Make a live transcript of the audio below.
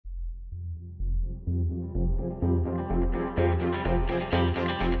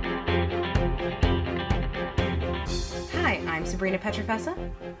Sabrina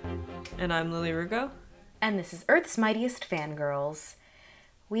Petrofessa. And I'm Lily Rugo. And this is Earth's Mightiest Fangirls.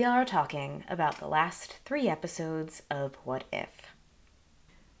 We are talking about the last 3 episodes of What If.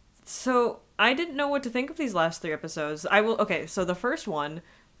 So, I didn't know what to think of these last 3 episodes. Okay, so the first one,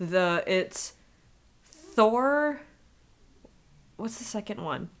 it's Thor... What's the second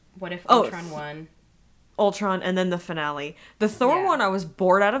one? What If Ultron won? Ultron, and then the finale. The Thor one, I was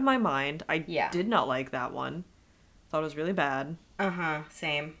bored out of my mind. I did not like that one. Thought it was really bad. Uh-huh,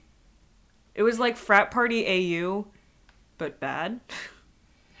 same. It was like Frat Party AU, but bad.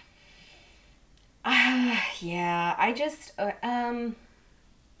 Yeah, I just,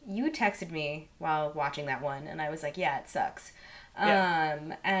 you texted me while watching that one, and I was like, yeah, it sucks.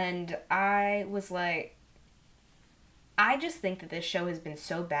 And I was like, I just think that this show has been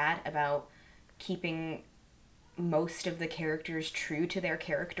so bad about keeping most of the characters true to their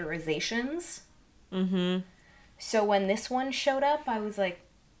characterizations. Mm-hmm. So when this one showed up, I was like,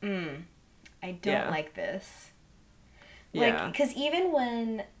 I don't like this. Yeah. Like, because even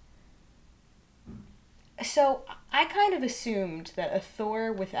when... So, I kind of assumed that a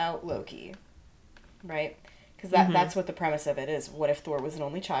Thor without Loki, right? Because that's what the premise of it is. What if Thor was an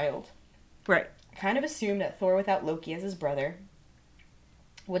only child? Right. I kind of assumed that Thor without Loki as his brother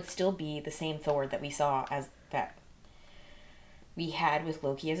would still be the same Thor that we saw as that we had with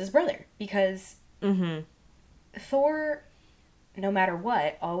Loki as his brother. Because Thor, no matter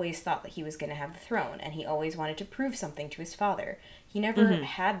what, always thought that he was going to have the throne. And he always wanted to prove something to his father. He never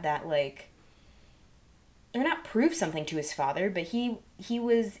had that, like... Or not prove something to his father, but he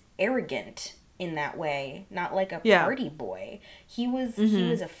was arrogant in that way. Not like a party boy. He was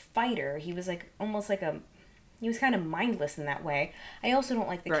a fighter. He was like almost like he was kind of mindless in that way. I also don't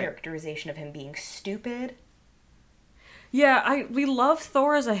like the characterization of him being stupid. Yeah, we love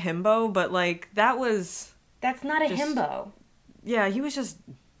Thor as a himbo, but like that's not a himbo. Yeah, he was just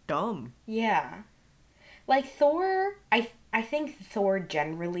dumb. Yeah. Like Thor, I think Thor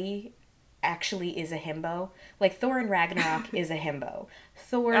generally actually is a himbo. Like Thor in Ragnarok is a himbo.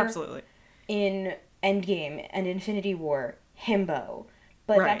 Thor absolutely in Endgame and Infinity War, himbo.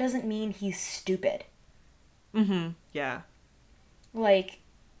 But that doesn't mean he's stupid. Yeah. Like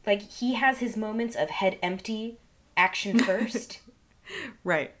he has his moments of head empty, action first.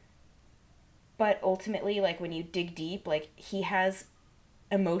 Right. But ultimately, like when you dig deep, like he has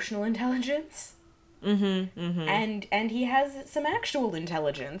emotional intelligence. And he has some actual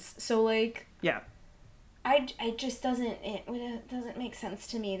intelligence. So like it just doesn't make sense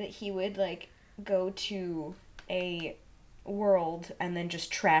to me that he would like go to a world and then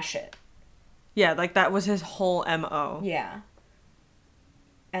just trash it. Yeah, like that was his whole MO. Yeah.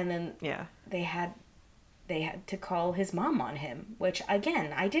 And then they had to call his mom on him, which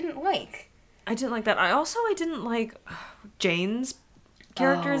again, I didn't like. I didn't like that. I didn't like Jane's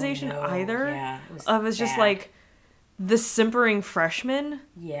characterization either. Yeah, it was just like the simpering freshman.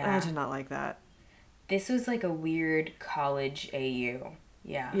 Yeah. I did not like that. This was like a weird college AU.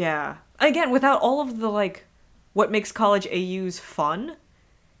 Yeah. Yeah. Again, without all of the like what makes college AUs fun,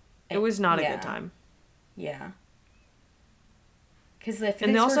 it was not a good time. Yeah. Because if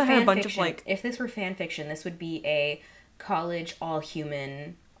they also had a bunch of like, if this were fan fiction, this would be a college all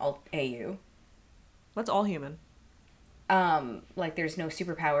human AU. What's all human? Like there's no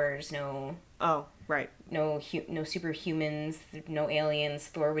superpowers, no... Oh, right. No superhumans, no aliens.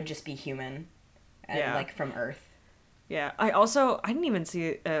 Thor would just be human. And like from Earth. Yeah. I didn't even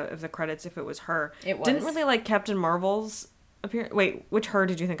see the credits if it was her. It was. Didn't really like Captain Marvel's appearance. Wait, which her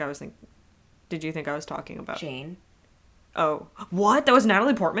did you think I was talking about? Jane. Oh. What? That was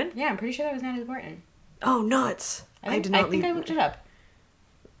Natalie Portman? Yeah, I'm pretty sure that was Natalie Portman. Oh, nuts. I did not think I looked it up.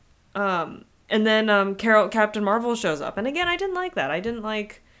 And then Captain Marvel shows up. And again, I didn't like that. I didn't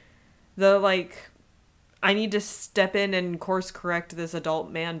like the, like, I need to step in and course correct this adult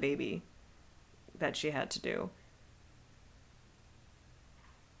man baby that she had to do.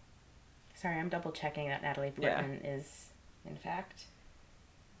 Sorry, I'm double checking that Natalie Portman is, in fact.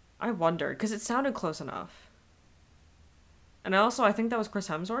 I wondered, because it sounded close enough. And I think that was Chris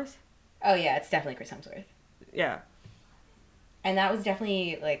Hemsworth. Oh yeah, it's definitely Chris Hemsworth. Yeah. And that was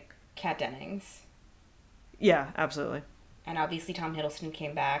definitely, like, Kat Dennings. Yeah, absolutely. And obviously Tom Hiddleston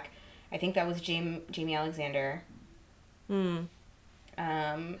came back. I think that was Jamie Alexander. I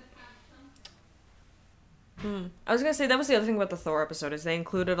was going to say, that was the other thing about the Thor episode, is they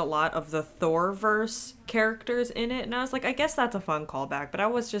included a lot of the Thor-verse characters in it, and I was like, I guess that's a fun callback, but I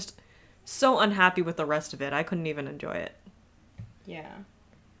was just so unhappy with the rest of it, I couldn't even enjoy it. Yeah.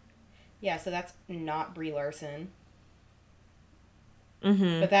 Yeah, so that's not Brie Larson.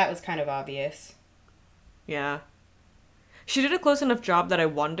 Mm-hmm. But that was kind of obvious. Yeah. She did a close enough job that I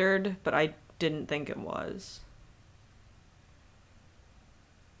wondered, but I didn't think it was.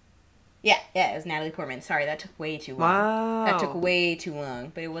 Yeah, it was Natalie Portman. Sorry, that took way too long. Wow. That took way too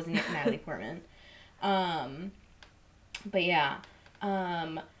long, but it wasn't Natalie Portman. But yeah.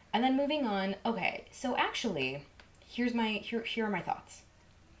 And then moving on. Okay, so actually, here are my thoughts.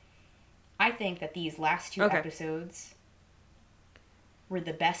 I think that these last two episodes were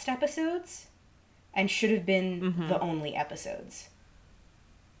the best episodes and should have been the only episodes.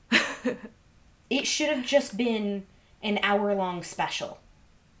 It should have just been an hour-long special.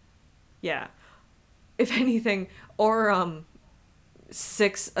 Yeah. If anything, or a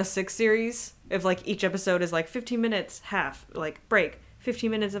six series, if like each episode is like 15 minutes, half, like break,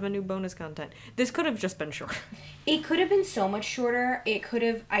 15 minutes of a new bonus content. This could have just been short. It could have been so much shorter. It could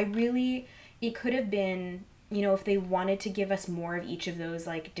have been, you know, if they wanted to give us more of each of those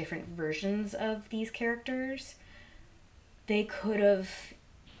like different versions of these characters, they could have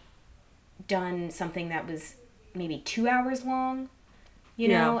done something that was maybe 2 hours long. You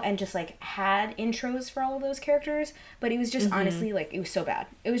know, and just, like, had intros for all of those characters. But it was just, honestly, like, it was so bad.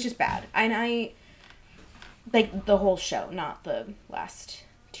 It was just bad. And like, the whole show, not the last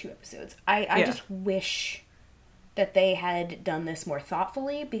 2 episodes. I just wish that they had done this more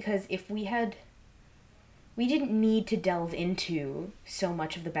thoughtfully. Because if we didn't need to delve into so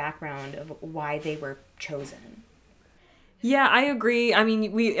much of the background of why they were chosen. Yeah, I agree. I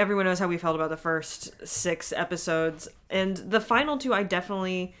mean, everyone knows how we felt about the first 6 episodes, and the final 2, I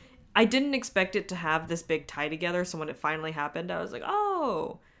didn't expect it to have this big tie together, so when it finally happened, I was like,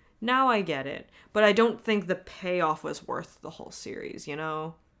 oh, now I get it. But I don't think the payoff was worth the whole series, you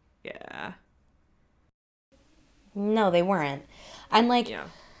know? Yeah. No, they weren't. And, like,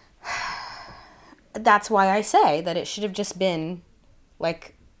 that's why I say that it should have just been,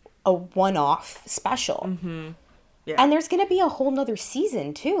 like, a one-off special. Mm-hmm. Yeah. And there's going to be a whole nother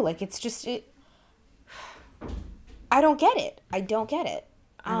season, too. Like, it's just... I don't get it. I don't get it.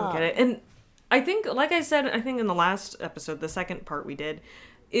 And I think, like I said, I think in the last episode, the second part we did,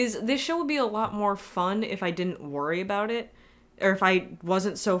 is this show would be a lot more fun if I didn't worry about it. Or if I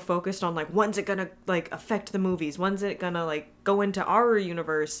wasn't so focused on, like, when's it going to, like, affect the movies? When's it going to, like, go into our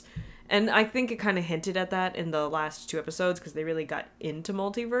universe? And I think it kind of hinted at that in the last 2 episodes, because they really got into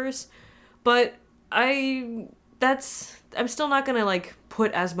multiverse. But I'm still not gonna like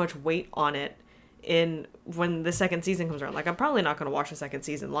put as much weight on it in when the second season comes around. Like, I'm probably not gonna watch the second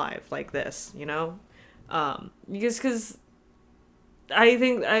season live like this, you know, because I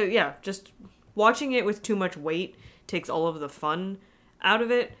think just watching it with too much weight takes all of the fun out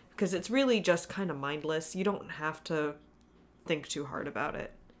of it, because it's really just kind of mindless. You don't have to think too hard about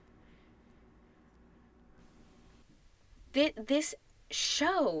it. This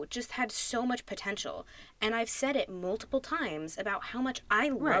show just had so much potential, and I've said it multiple times about how much I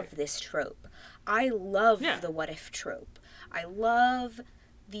love this trope. I love the what if trope. I love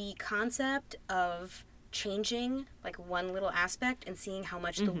the concept of changing like one little aspect and seeing how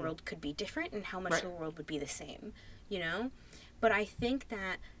much the world could be different and how much the world would be the same, you know? But I think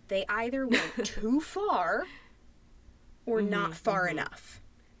that they either went too far or not far enough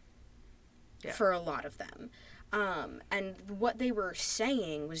for a lot of them. And what they were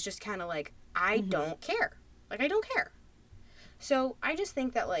saying was just kind of like, I don't care. Like, I don't care. So I just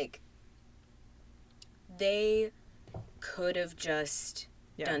think that, like, they could have just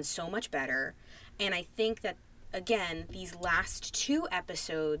done so much better. And I think that, again, these last 2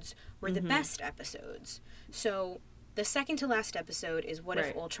 episodes were the best episodes. So the second to last episode is What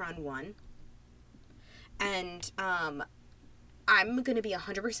If Ultron Won? And, I'm going to be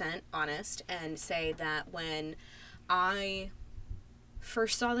 100% honest and say that when I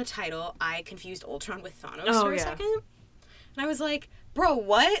first saw the title, I confused Ultron with Thanos for a second. And I was like, bro,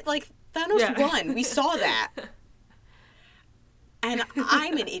 what? Like, Thanos won. We saw that. And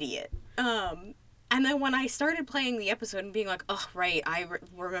I'm an idiot. And then when I started playing the episode and being like, oh, right, I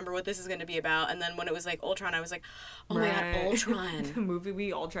remember what this is going to be about. And then when it was like Ultron, I was like, oh my God, Ultron. The movie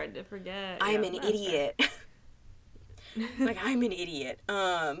we all tried to forget. I'm an idiot. Like, I'm an idiot.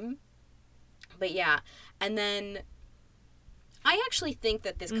 But yeah. And then I actually think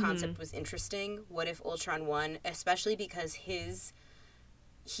that this concept was interesting. What if Ultron won? Especially because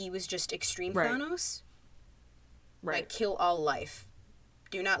he was just extreme Thanos. Right. Like, kill all life.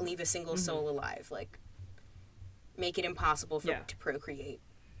 Do not leave a single soul alive. Like, make it impossible to procreate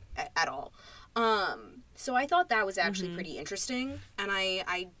at all. So I thought that was actually pretty interesting. And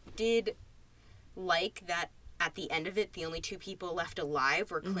I did like that at the end of it, the only 2 people left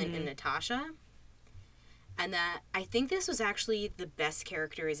alive were Clint and Natasha. And that I think this was actually the best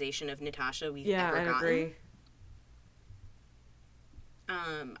characterization of Natasha we've ever gotten. I agree.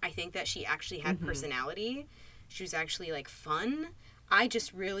 I think that she actually had personality. She was actually, like, fun. I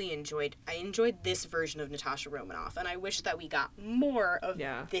just really enjoyed this version of Natasha Romanoff, and I wish that we got more of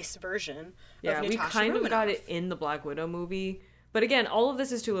this version of Natasha Romanoff. Yeah, we kind of got it in the Black Widow movie, but again, all of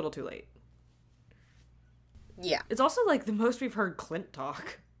this is too little too late. Yeah. It's also, like, the most we've heard Clint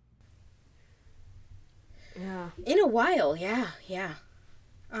talk. Yeah. In a while, yeah.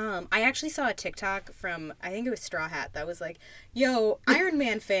 I actually saw a TikTok from, I think it was Straw Hat, that was like, yo, Iron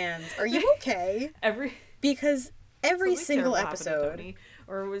Man fans, are you okay? Because every single episode.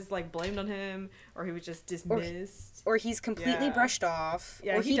 Or it was, like, blamed on him, or he was just dismissed. Or he's completely brushed off,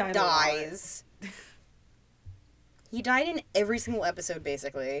 or he dies. He died in every single episode,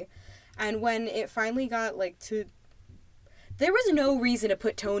 basically. And when it finally got, like, to... There was no reason to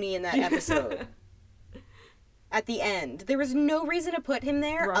put Tony in that episode. At the end. There was no reason to put him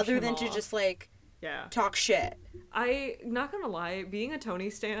there other than to just, like, talk shit. Not gonna lie, being a Tony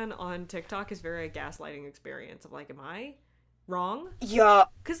stan on TikTok is very a gaslighting experience. I'm like, am I wrong? Yeah.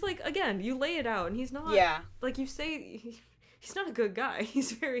 Because, like, again, you lay it out, and he's not... Yeah. Like, you say... He's not a good guy.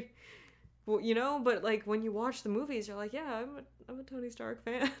 He's very... Well, you know, but, like, when you watch the movies, you're like, yeah, I'm a Tony Stark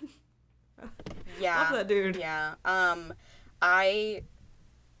fan. Yeah. Love that dude. Yeah. I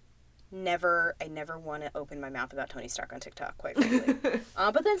never want to open my mouth about Tony Stark on TikTok, quite frankly.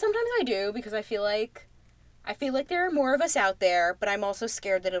 But then sometimes I do, because I feel like there are more of us out there, but I'm also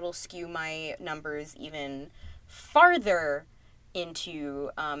scared that it'll skew my numbers even farther into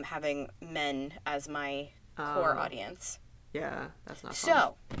having men as my core audience. Yeah, that's not fun.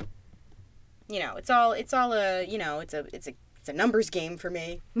 So, you know, it's all a, you know, it's a numbers game for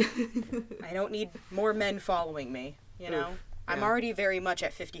me. I don't need more men following me, you know? I'm already very much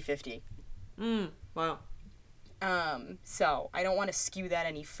at 50-50. Wow. So I don't want to skew that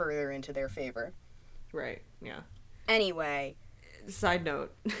any further into their favor. Right, yeah. Anyway. Side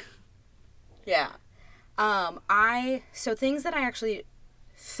note. Yeah. So things that I actually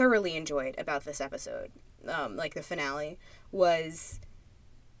thoroughly enjoyed about this episode, like the finale, was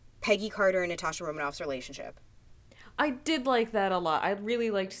Peggy Carter and Natasha Romanoff's relationship. I did like that a lot. I really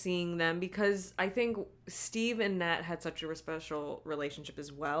liked seeing them because I think Steve and Nat had such a special relationship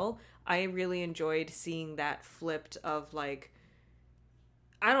as well. I really enjoyed seeing that flipped of, like,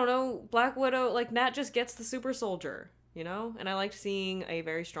 I don't know, Black Widow, like, Nat just gets the super soldier, you know? And I liked seeing a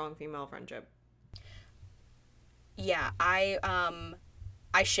very strong female friendship. Yeah, I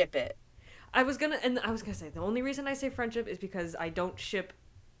ship it. I was gonna say, the only reason I say friendship is because I don't ship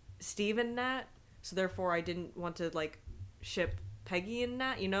Steve and Nat. So therefore, I didn't want to, like, ship Peggy and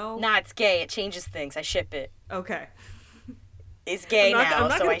Nat, you know? Nah, it's gay. It changes things. I ship it. Okay. It's gay now,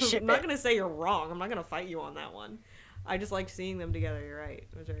 so I ship it. I'm not going to say you're wrong. I'm not going to fight you on that one. I just liked seeing them together. You're right.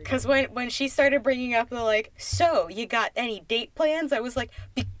 It was very good. Because when she started bringing up the, like, so, you got any date plans? I was like,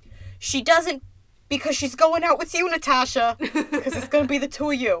 she doesn't, because she's going out with you, Natasha. Because it's going to be the two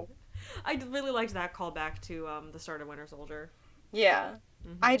of you. I really liked that callback to the start of Winter Soldier. Yeah.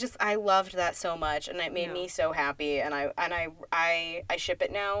 Mm-hmm. I loved that so much, and it made me so happy, and I ship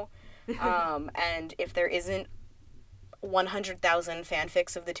it now. And if there isn't 100,000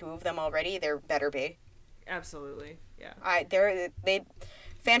 fanfics of the two of them already, there better be. Absolutely, yeah. They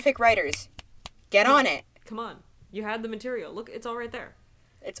fanfic writers, get on it. Come on, you had the material. Look, it's all right there.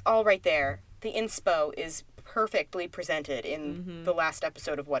 It's all right there. The inspo is perfectly presented in the last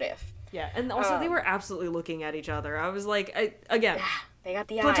episode of What If. Yeah, and also they were absolutely looking at each other. I was like, again. They got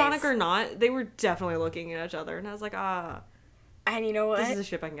the platonic eyes. or not, they were definitely looking at each other, and I was like, And you know what? This is a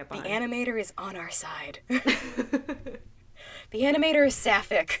ship I can get behind. The animator is on our side. The animator is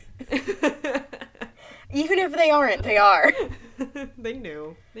sapphic. Even if they aren't, they are. They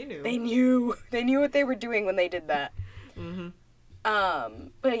knew. They knew what they were doing when they did that. Mm-hmm.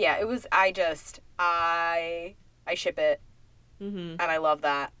 But yeah, it was, I ship it. Mm-hmm. And I love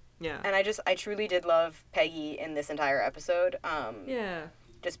that. Yeah. And I truly did love Peggy in this entire episode. Yeah.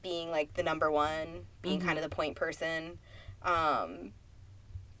 Just being, like, the number one, being kind of the point person. And,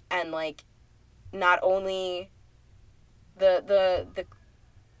 like, not only the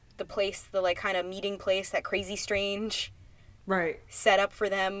place, the, like, kind of meeting place that Crazy Strange set up for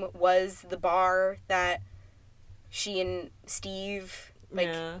them was the bar that she and Steve,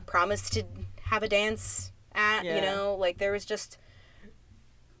 like, promised to have a dance at, you know? Like, there was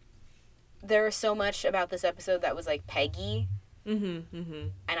so much about this episode that was, like, Peggy. And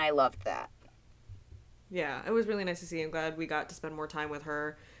I loved that. Yeah, it was really nice to see. I'm glad we got to spend more time with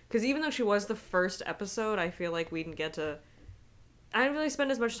her. Because even though she was the first episode, I feel like we didn't get to... I didn't really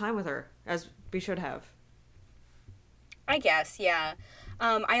spend as much time with her as we should have. I guess, yeah.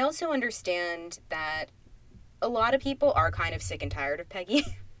 I also understand that a lot of people are kind of sick and tired of Peggy.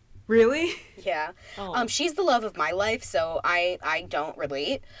 Really? Yeah. Oh. She's the love of my life, so I don't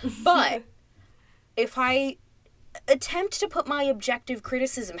relate. But if I attempt to put my objective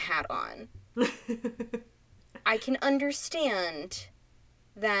criticism hat on, I can understand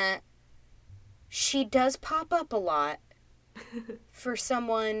that she does pop up a lot for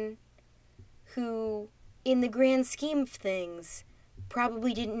someone who, in the grand scheme of things,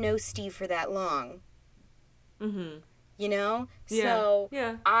 probably didn't know Steve for that long. Mm-hmm. You know? Yeah. So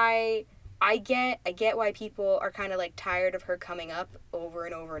Yeah. I get why people are kind of like tired of her coming up over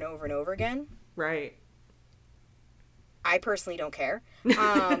and over and over and over again. Right. I personally don't care,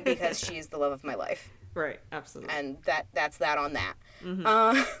 because she's the love of my life. Right. Absolutely. And that's that on that.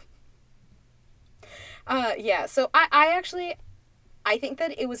 Mm-hmm. Yeah, so I think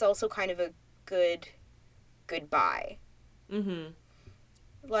that it was also kind of a good goodbye. Mm-hmm.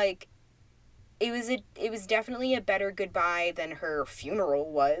 Like, it was definitely a better goodbye than her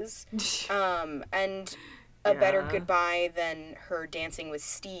funeral was. And a better Yeah. goodbye than her dancing with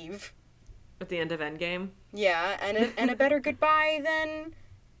Steve. At the end of Endgame. Yeah, and a better goodbye than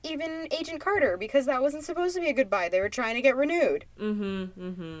even Agent Carter, because that wasn't supposed to be a goodbye. They were trying to get renewed. Mm-hmm.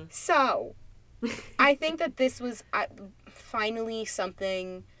 Mm-hmm. So, I think that this was finally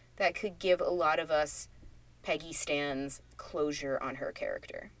something that could give a lot of us Peggy stans closure on her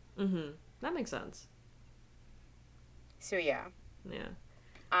character. Mm-hmm. That makes sense. So yeah, Yeah.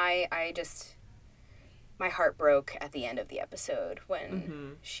 I just, my heart broke at the end of the episode when Mm-hmm.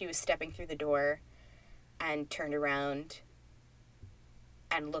 she was stepping through the door and turned around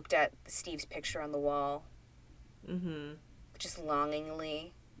and looked at Steve's picture on the wall, Mm-hmm. just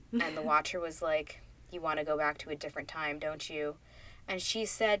longingly. And the Watcher was like, "You want to go back to a different time, don't you?" And she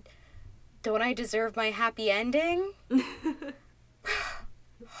said, "Don't I deserve my happy ending?"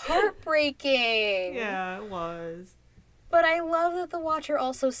 Heartbreaking. Yeah, it was. But I love that the Watcher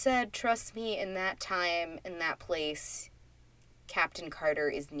also said, "Trust me, in that time, in that place, Captain Carter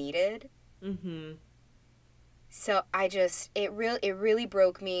is needed." Mm-hmm. So it really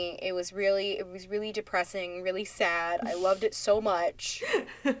broke me. It was really depressing, really sad. I loved it so much.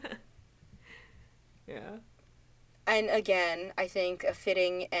 Yeah. And again, I think a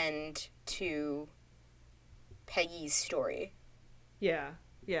fitting end to Peggy's story. Yeah.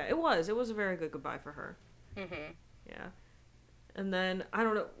 Yeah, it was. It was a very good goodbye for her. Mm-hmm. Yeah. And then, I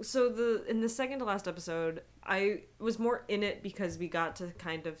don't know, so in the second to last episode, I was more in it because we got to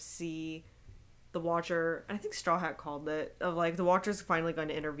kind of see the Watcher, I think Straw Hat called it, of like, the Watcher's finally going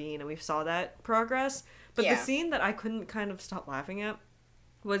to intervene, and we saw that progress. But Yeah. the scene that I couldn't kind of stop laughing at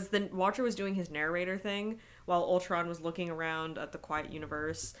was the Watcher was doing his narrator thing while Ultron was looking around at the Quiet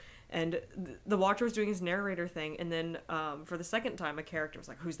Universe, and the Watcher was doing his narrator thing, and then for the second time a character was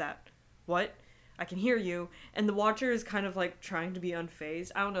like, "Who's that? What? I can hear you." And the Watcher is kind of like trying to be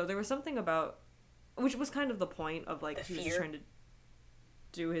unfazed. I don't know, there was something about, which was kind of the point of like, The he was fear. just trying to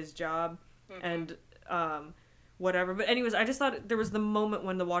do his job. Mm-hmm. And whatever. But anyways, I just thought there was the moment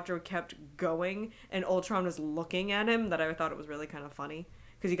when the Watcher kept going and Ultron was looking at him that I thought it was really kind of funny,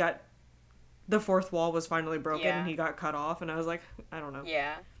 because he got, the fourth wall was finally broken, Yeah. and he got cut off, and I was like, I don't know.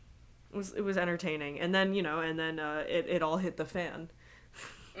 Yeah. It was entertaining. And then, it all hit the fan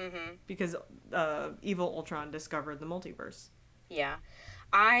Mm-hmm. because evil Ultron discovered the multiverse. Yeah.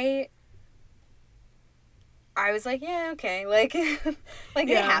 I was like, yeah, okay, like, like it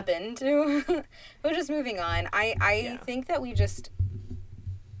Yeah. happened. We're just moving on. I Yeah. think that we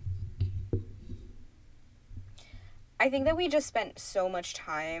just spent so much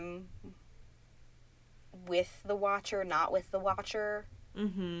time with the Watcher, not with the Watcher,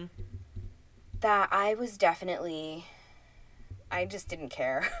 Mm-hmm. that I just didn't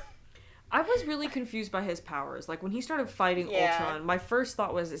care. I was really confused by his powers. Like, when he started fighting Yeah. Ultron, my first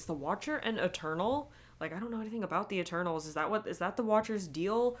thought was, is the Watcher an Eternal? Like, I don't know anything about the Eternals. Is that the Watcher's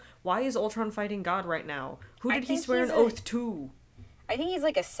deal? Why is Ultron fighting God right now? Who I did he think swear an he's oath to? I think he's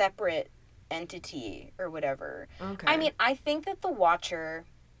like a separate entity or whatever. Okay. I mean, I think that the Watcher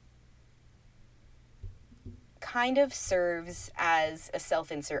kind of serves as a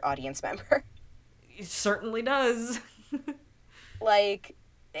self-insert audience member. It certainly does. Like,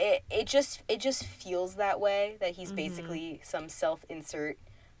 it just feels that way, that he's Mm-hmm. basically some self-insert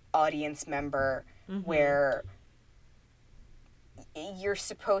audience member Mm-hmm. where you're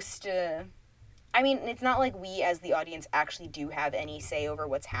supposed to, I mean, it's not like we as the audience actually do have any say over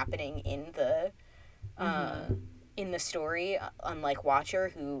what's happening in the story, unlike Watcher,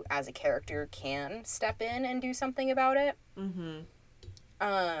 who as a character can step in and do something about it. Mm-hmm.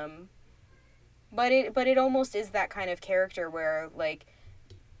 But it almost is that kind of character where, like,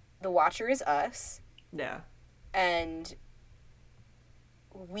 the Watcher is us, Yeah. And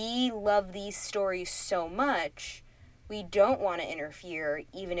we love these stories so much, we don't want to interfere,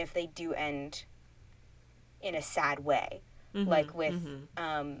 even if they do end in a sad way, like with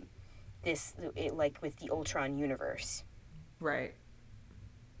with the Ultron universe. Right.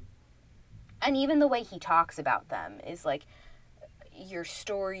 And even the way he talks about them is like, your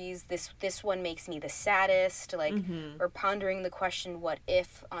stories, this one makes me the saddest, like, or pondering the question, what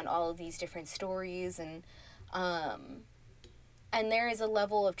if, on all of these different stories, and there is a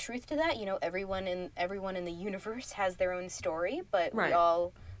level of truth to that. You know, everyone in the universe has their own story, but we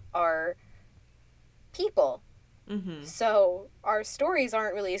all are people. So our stories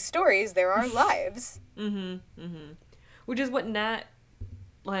aren't really stories, they're our lives. Which is what Nat,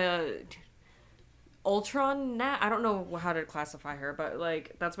 Ultron Nat, I don't know how to classify her, but,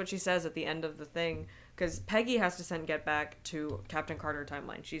 like, that's what she says at the end of the thing, because Peggy has to get back to Captain Carter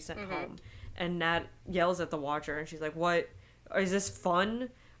timeline. She's sent home, and Nat yells at the Watcher, and she's like, what, is this fun?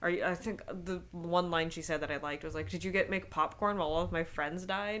 I think the one line she said that I liked was like, did you make popcorn while all of my friends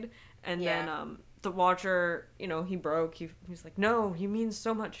died? And then the Watcher, you know, he broke. He's like, no, he means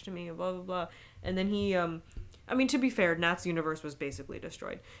so much to me, blah, blah, blah. And then he, I mean, to be fair, Nat's universe was basically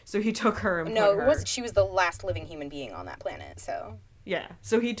destroyed. So he took her and put her... she was the last living human being on that planet, so... Yeah,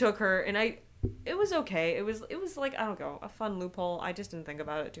 so he took her, and it was okay. It was like, I don't know, a fun loophole. I just didn't think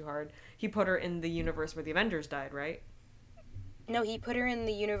about it too hard. He put her in the universe where the Avengers died, right? No, he put her in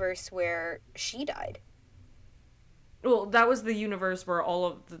the universe where she died. Well, that was the universe where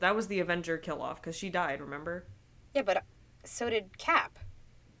that was the Avenger kill-off, because she died, remember? Yeah, but so did Cap.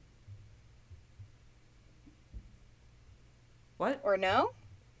 What? Or no?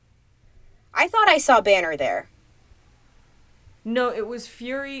 I thought I saw Banner there. No, it was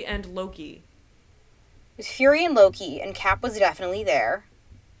Fury and Loki. It was Fury and Loki, and Cap was definitely there.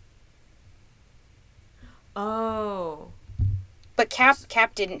 Oh. But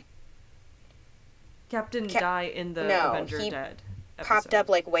Cap didn't... Cap didn't die in the Avenger Dead episode. Popped up,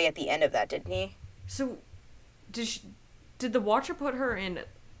 like, way at the end of that, didn't he? So, did the Watcher put her in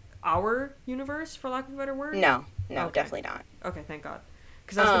our universe, for lack of a better word? No, okay. Definitely not. Okay, thank God.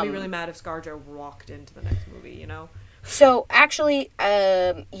 Because I was going to be really mad if ScarJo walked into the next movie, you know? So, actually,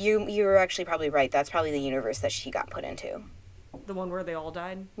 you were actually probably right. That's probably the universe that she got put into. The one where they all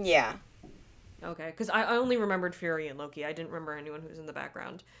died? Yeah. Okay, because I only remembered Fury and Loki. I didn't remember anyone who was in the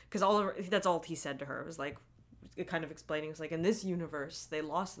background. Because that's all he said to her. It was like, kind of explaining, it was like, in this universe, they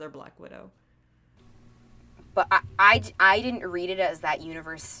lost their Black Widow. But I didn't read it as that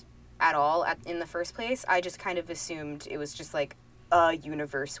universe at all in the first place. I just kind of assumed it was just like a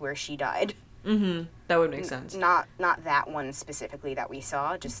universe where she died. That would make sense. Not that one specifically that we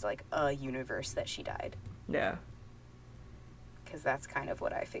saw, just like a universe that she died. Yeah. Because that's kind of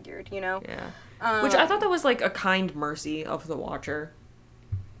what I figured, you know? Yeah. Which I thought that was, like, a kind mercy of the Watcher.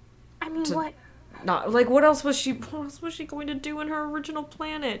 I mean, what? Not, like, what else was she going to do in her original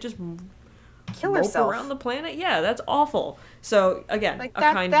planet? Just kill herself around the planet? Yeah, that's awful. So, again, like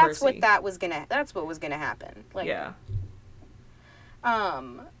kind mercy. That's what was gonna happen. Like, yeah.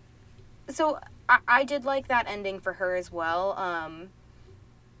 So, I did like that ending for her as well.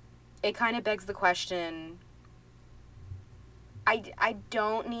 It kind of begs the question... I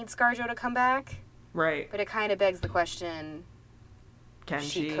don't need ScarJo to come back. Right. But it kind of begs the question... Can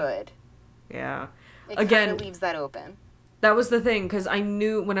she? She could. Yeah. It kind of leaves that open. That was the thing, because I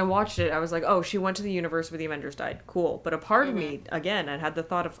knew, when I watched it, I was like, oh, she went to the universe where the Avengers died. Cool. But a part of me, again, I had the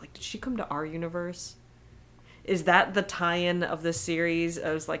thought of, like, did she come to our universe? Is that the tie-in of this series?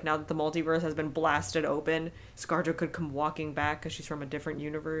 I was like, now that the multiverse has been blasted open, ScarJo could come walking back because she's from a different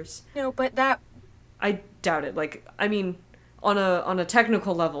universe. No, but that... I doubt it. Like, I mean... On a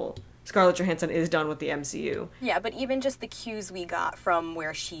technical level, Scarlett Johansson is done with the MCU. Yeah, but even just the cues we got from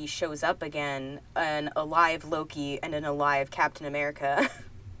where she shows up again, an alive Loki and an alive Captain America,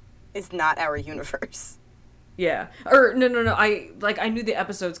 is not our universe. Yeah. Or, no. I knew the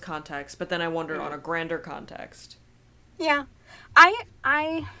episode's context, but then I wondered on a grander context. Yeah.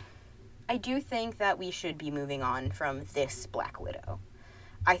 I do think that we should be moving on from this Black Widow.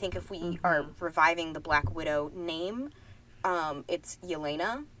 I think if we are reviving the Black Widow name... it's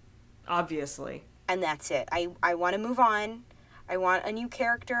Yelena. Obviously. And that's it. I want to move on. I want a new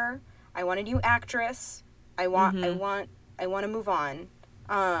character. I want a new actress. I want to move on.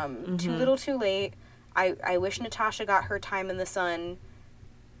 Too little, too late. I wish Natasha got her time in the sun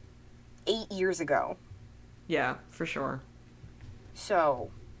 8 years ago. Yeah, for sure. So,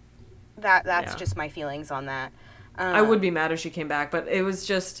 that's just my feelings on that. I would be mad if she came back, but it was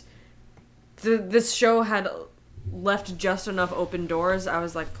just... This show had... left just enough open doors. I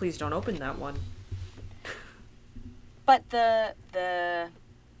was like, please don't open that one. But the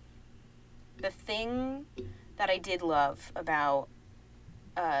thing that I did love about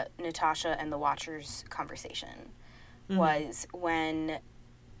Natasha and the Watcher's conversation was when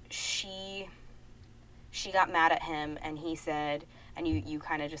she got mad at him and he said, and you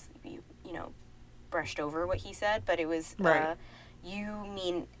kind of just you know brushed over what he said, but it was Right.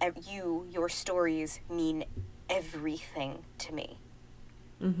 your stories mean everything to me.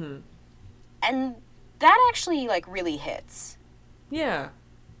 And that actually like really hits. Yeah.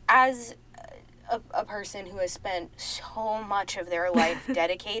 As a person who has spent so much of their life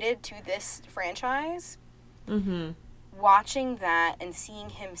dedicated to this franchise, watching that and seeing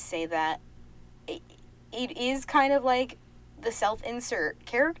him say that, it is kind of like the self-insert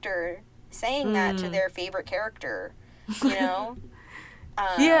character saying that to their favorite character, you know?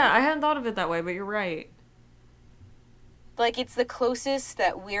 Yeah, I hadn't thought of it that way, but you're right. Like, it's the closest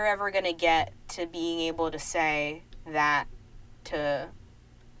that we're ever going to get to being able to say that to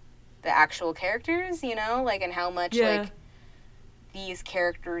the actual characters, you know? Like, and how much, like, these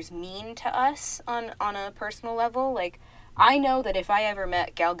characters mean to us on a personal level. Like, I know that if I ever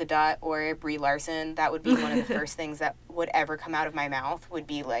met Gal Gadot or Brie Larson, that would be one of the first things that would ever come out of my mouth, would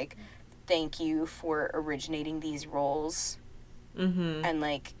be like, thank you for originating these roles. And,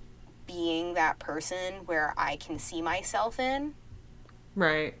 like, being that person where I can see myself in.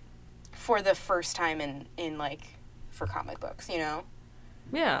 Right. For the first time in like, for comic books, you know?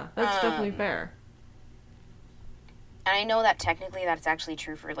 Yeah, that's definitely fair. And I know that technically that's actually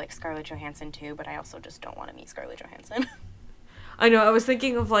true for, like, Scarlett Johansson, too, but I also just don't want to meet Scarlett Johansson. I know, I was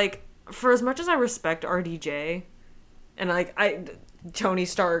thinking of, like, for as much as I respect RDJ, and, like, Tony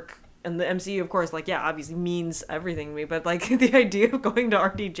Stark and the MCU, of course, like, yeah, obviously means everything to me, but, like, the idea of going to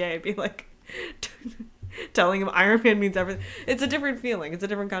RDJ and being, like, telling him Iron Man means everything, it's a different feeling, it's a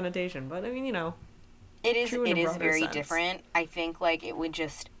different connotation, but, I mean, you know. It is very different. I think, like, it would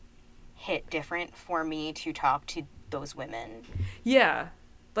just hit different for me to talk to those women. Yeah.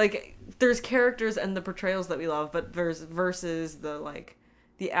 Like, there's characters and the portrayals that we love, but versus the, like,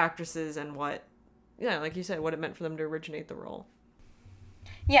 the actresses and what, yeah, like you said, what it meant for them to originate the role.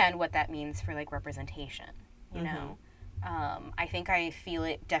 Yeah, and what that means for, like, representation, you know? I think I feel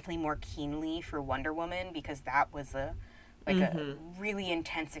it definitely more keenly for Wonder Woman, because that was a really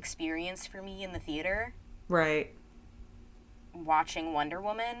intense experience for me in the theater. Right. Watching Wonder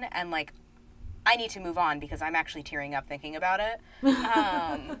Woman, and, like, I need to move on because I'm actually tearing up thinking about it.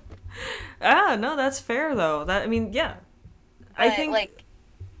 No, that's fair, though. I mean, yeah. I think, like,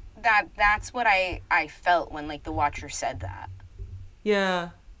 that's what I felt when, like, the Watcher said that. Yeah.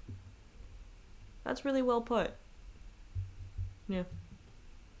 That's really well put. Yeah.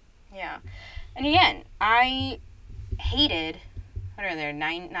 Yeah. And again, I hated, what are there,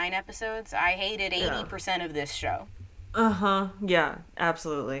 nine episodes? I hated 80% of this show. Yeah,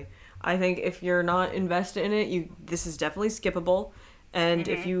 absolutely. I think if you're not invested in it, this is definitely skippable. And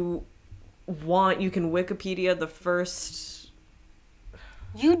if you want, you can Wikipedia the first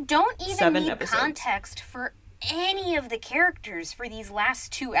You don't even 7 need episodes. Context for any of the characters for these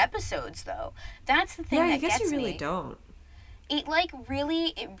last 2 episodes, though. That's the thing that gets me. Yeah, I guess you really don't. It, like,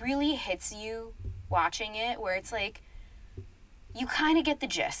 really hits you watching it, where it's like, you kind of get the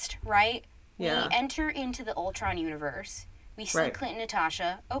gist, right? Yeah. We enter into the Ultron universe. We see Right. Clint and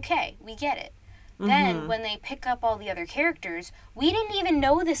Natasha. Okay, we get it. Then, when they pick up all the other characters, we didn't even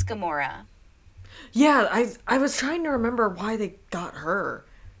know this Gamora. Yeah, I was trying to remember why they got her.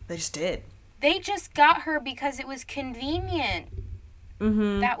 They just did. They just got her because it was convenient.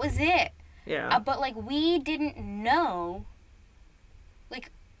 That was it. Yeah. But, like, we didn't know...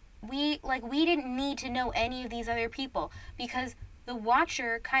 we didn't need to know any of these other people, because the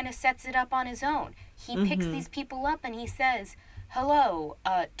Watcher kind of sets it up on his own. He picks these people up and he says, hello,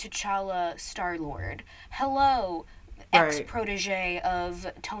 T'Challa Star-Lord. Hello, ex-protege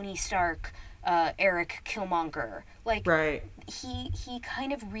of Tony Stark, Eric Killmonger. Like, he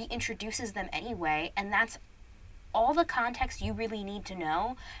kind of reintroduces them anyway, and that's all the context you really need to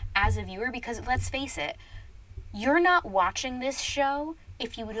know as a viewer, because let's face it, you're not watching this show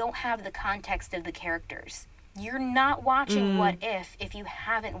if you don't have the context of the characters. You're not watching What If you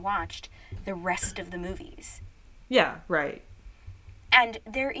haven't watched the rest of the movies. Yeah, right. And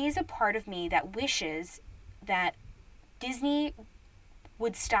there is a part of me that wishes that Disney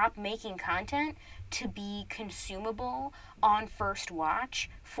would stop making content to be consumable on first watch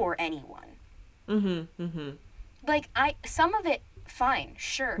for anyone. Like, some of it, fine,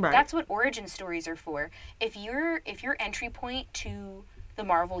 sure. Right. That's what origin stories are for. If your entry point to the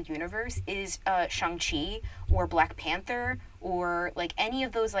Marvel Universe is Shang-Chi or Black Panther or, like, any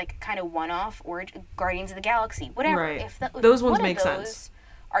of those, like, kind of one-off, or Guardians of the Galaxy, whatever. Right. If those ones one make of those sense.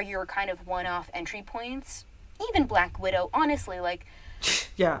 are your kind of one-off entry points, even Black Widow, honestly, like,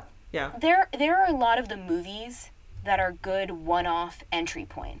 Yeah. there are a lot of the movies that are good one-off entry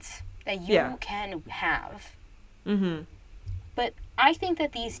points that you can have. Mm-hmm. But I think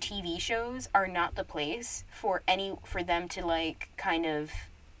that these TV shows are not the place for them to, like, kind of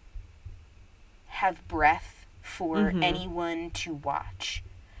have breath for anyone to watch.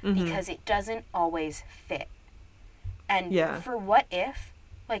 Because it doesn't always fit. And for What If,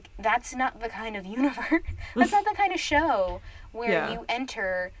 like, that's not the kind of universe, that's not the kind of show where you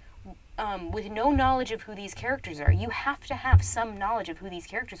enter with no knowledge of who these characters are. You have to have some knowledge of who these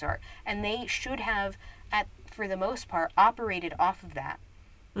characters are. And they should have, for the most part, operated off of that.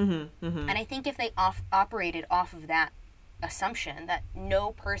 And I think if they operated off of that assumption that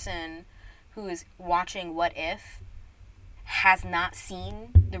no person who is watching What If has not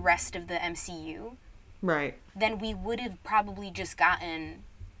seen the rest of the MCU, right, then we would have probably just gotten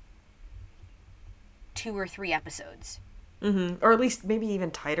 2 or 3 episodes. Or at least maybe even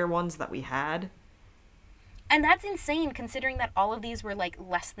tighter ones that we had. And that's insane, considering that all of these were, like,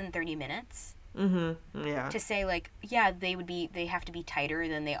 less than 30 minutes. Yeah. To say, like, yeah, they have to be tighter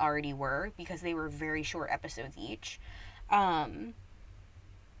than they already were, because they were very short episodes each.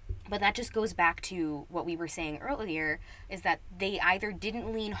 But that just goes back to what we were saying earlier, is that they either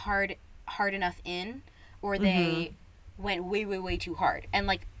didn't lean hard enough in, or they went way, way, way too hard. And,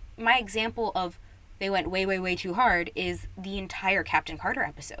 like, my example of they went way, way, way too hard is the entire Captain Carter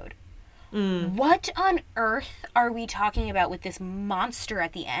episode. What on earth are we talking about with this monster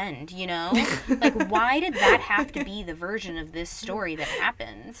at the end, you know? Like, why did that have to be the version of this story that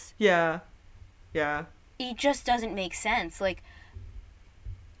happens? Yeah. It just doesn't make sense. Like,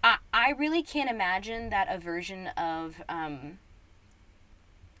 I really can't imagine that a version of, I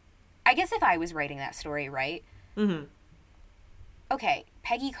guess if I was writing that story, right? Okay,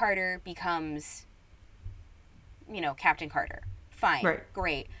 Peggy Carter becomes, Captain Carter. Fine. Right.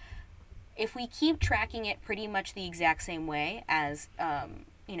 Great. If we keep tracking it pretty much the exact same way as,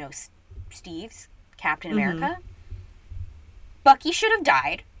 Steve's Captain America, Bucky should have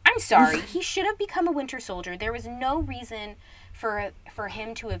died. I'm sorry. He should have become a Winter Soldier. There was no reason for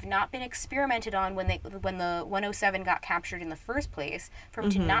him to have not been experimented on when the 107 got captured in the first place, for him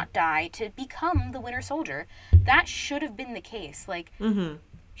to not die, to become the Winter Soldier. That should have been the case. Like,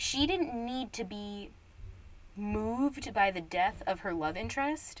 she didn't need to be moved by the death of her love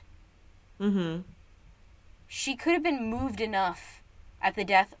interest. She could have been moved enough at the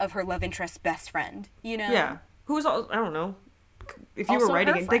death of her love interest's best friend, you know? Yeah. Who's all, I don't know. If you Also were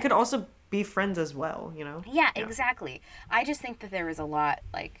writing her it, they friend. could also be friends as well, you know? Yeah, exactly. I just think that there was a lot,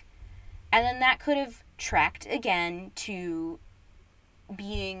 like... And then that could have tracked again to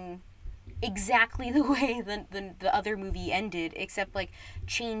being exactly the way the other movie ended, except, like,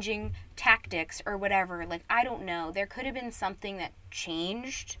 changing tactics or whatever. Like, I don't know. There could have been something that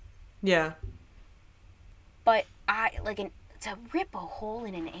changed. Yeah. But to rip a hole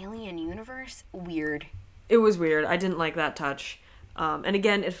in an alien universe? Weird. It was weird. I didn't like that touch. And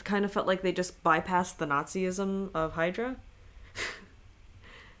again, it kind of felt like they just bypassed the Nazism of Hydra.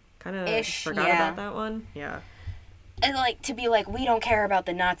 Kind of forgot about that one. Yeah. And, like, to be like, we don't care about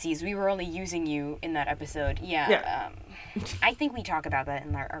the Nazis. We were only using you in that episode. Yeah. I think we talk about that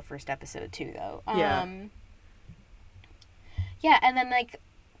in our first episode, too, though. Yeah, and then, like,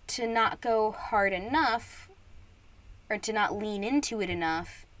 to not go hard enough, or to not lean into it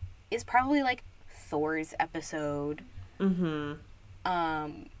enough, is probably, like, Thor's episode.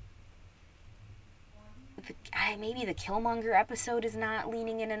 Maybe the Killmonger episode is not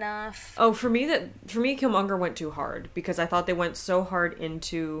leaning in enough. Oh, for me, Killmonger went too hard, because I thought they went so hard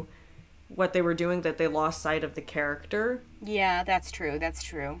into what they were doing that they lost sight of the character. Yeah, that's true.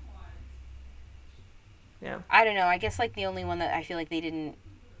 Yeah. I don't know. I guess, like, the only one that I feel like they didn't...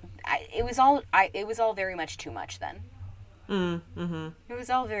 It was all very much too much then. It was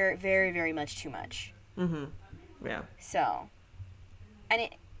all very, very, very much too much. Yeah. So, and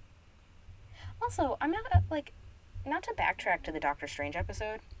it... Also, I'm not, not to backtrack to the Doctor Strange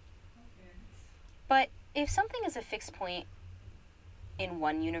episode, but if something is a fixed point in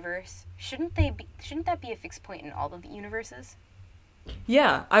one universe, shouldn't that be a fixed point in all of the universes?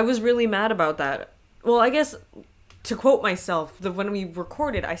 Yeah, I was really mad about that. Well, I guess, to quote myself, when we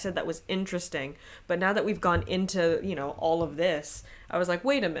recorded, I said that was interesting, but now that we've gone into, all of this, I was like,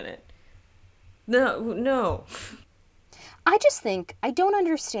 wait a minute. No. I just think, I don't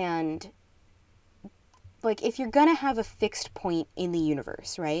understand like, if you're gonna have a fixed point in the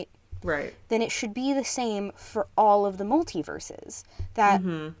universe, right? Right. Then it should be the same for all of the multiverses. That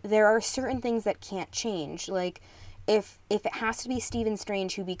there are certain things that can't change. Like, if it has to be Stephen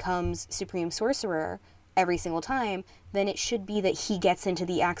Strange who becomes Supreme Sorcerer every single time, then it should be that he gets into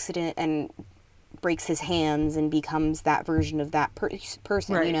the accident and breaks his hands and becomes that version of that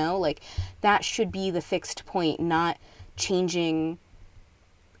person, right. you know? Like, that should be the fixed point, not changing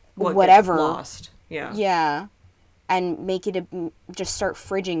whatever. Gets lost. Yeah. Yeah. And make it just start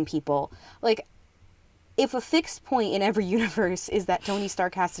fridging people. Like, if a fixed point in every universe is that Tony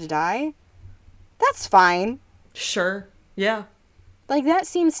Stark has to die, that's fine. Sure. Yeah. Like, that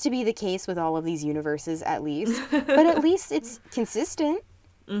seems to be the case with all of these universes, at least. But at least it's consistent.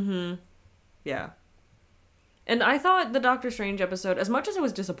 Yeah. And I thought the Doctor Strange episode, as much as I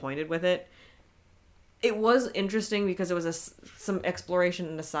was disappointed with it, it was interesting because it was some exploration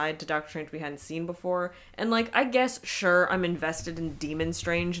and aside to Doctor Strange we hadn't seen before. And, like, I guess, sure, I'm invested in Demon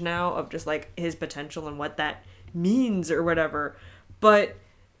Strange now, of just, like, his potential and what that means or whatever. But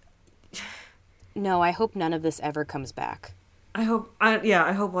no, I hope none of this ever comes back. I hope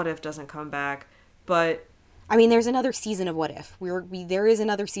What If doesn't come back. But I mean, there's another season of What If. There is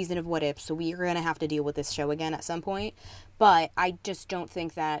another season of What If, so we are going to have to deal with this show again at some point. But I just don't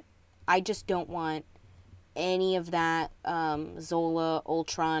want any of that Zola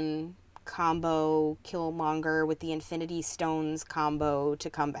Ultron combo Killmonger with the Infinity Stones combo to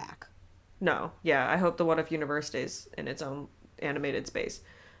come back. no, yeah, I hope the What If universe stays in its own animated space.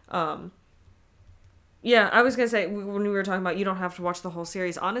 Yeah, I was gonna say, when we were talking about you don't have to watch the whole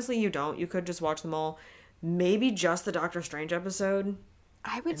series, honestly you don't. You could just watch them all. Maybe just the Doctor Strange episode.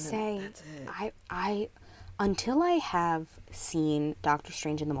 I would say that's it. I until I have seen Doctor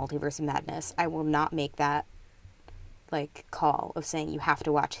Strange in the Multiverse of Madness, I will not make that, like, call of saying you have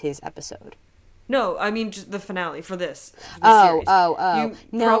to watch his episode. No, I mean just the finale for this. Series. You No,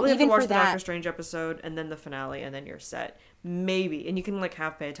 probably have to even watch for the that, Doctor Strange episode and then the finale and then you're set. Maybe. And you can, like,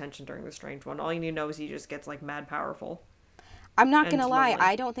 half pay attention during the Strange one. All you need to know is he just gets, like, mad powerful. I'm not going to and lie, lonely.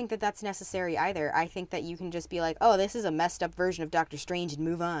 I don't think that that's necessary either. I think that you can just be like, oh, this is a messed up version of Doctor Strange and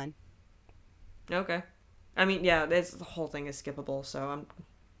move on. Okay. I mean, yeah, the whole thing is skippable, so I'm...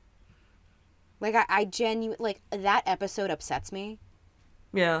 Like, I genuinely, like, that episode upsets me.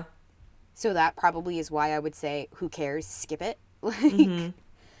 Yeah. So that probably is why I would say, who cares, skip it. Like,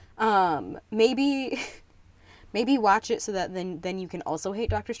 maybe watch it so that then you can also hate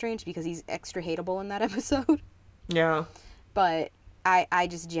Doctor Strange because he's extra hateable in that episode. Yeah. But I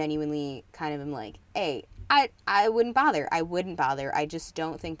just genuinely kind of am like, hey, I wouldn't bother. I wouldn't bother. I just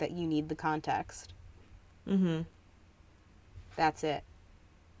don't think that you need the context. That's it.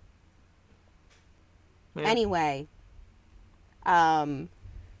 Yeah. Anyway, 2 out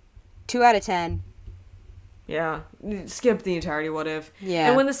of 10. Yeah. Skip the entirety What If. Yeah.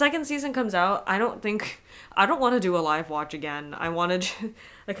 And when the second season comes out, I don't want to do a live watch again. I want to,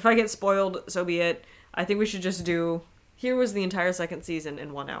 like, if I get spoiled, so be it. I think we should just do, here was the entire second season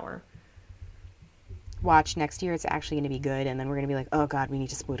in 1 hour. Watch next year. It's actually going to be good. And then we're going to be like, oh, God, we need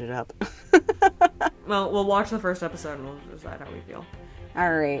to split it up. Well, we'll watch the first episode and we'll decide how we feel.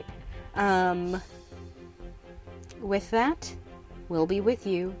 All right. With that, we'll be with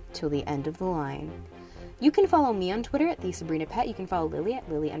you till the end of the line. You can follow me on Twitter at TheSabrinaPet. You can follow Lily at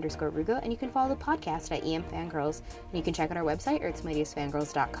Lily_Rugo. And you can follow the podcast at EMFangirls. And you can check out our website,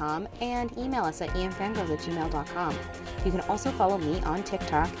 earthsmightiestfangirls.com, and email us at emfangirls@gmail.com. You can also follow me on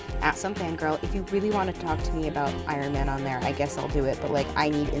TikTok at SomeFangirl. If you really want to talk to me about Iron Man on there, I guess I'll do it. But, like, I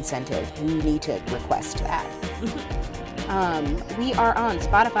need incentive. You need to request that. We are on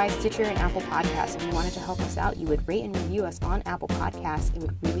Spotify, Stitcher, and Apple Podcasts. If you wanted to help us out, you would rate and review us on Apple Podcasts. It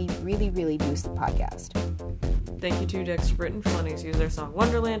would really, really, really boost the podcast. Thank you to Dexter Britton for letting us use their song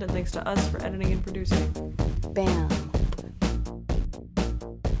Wonderland, and thanks to us for editing and producing. Bam.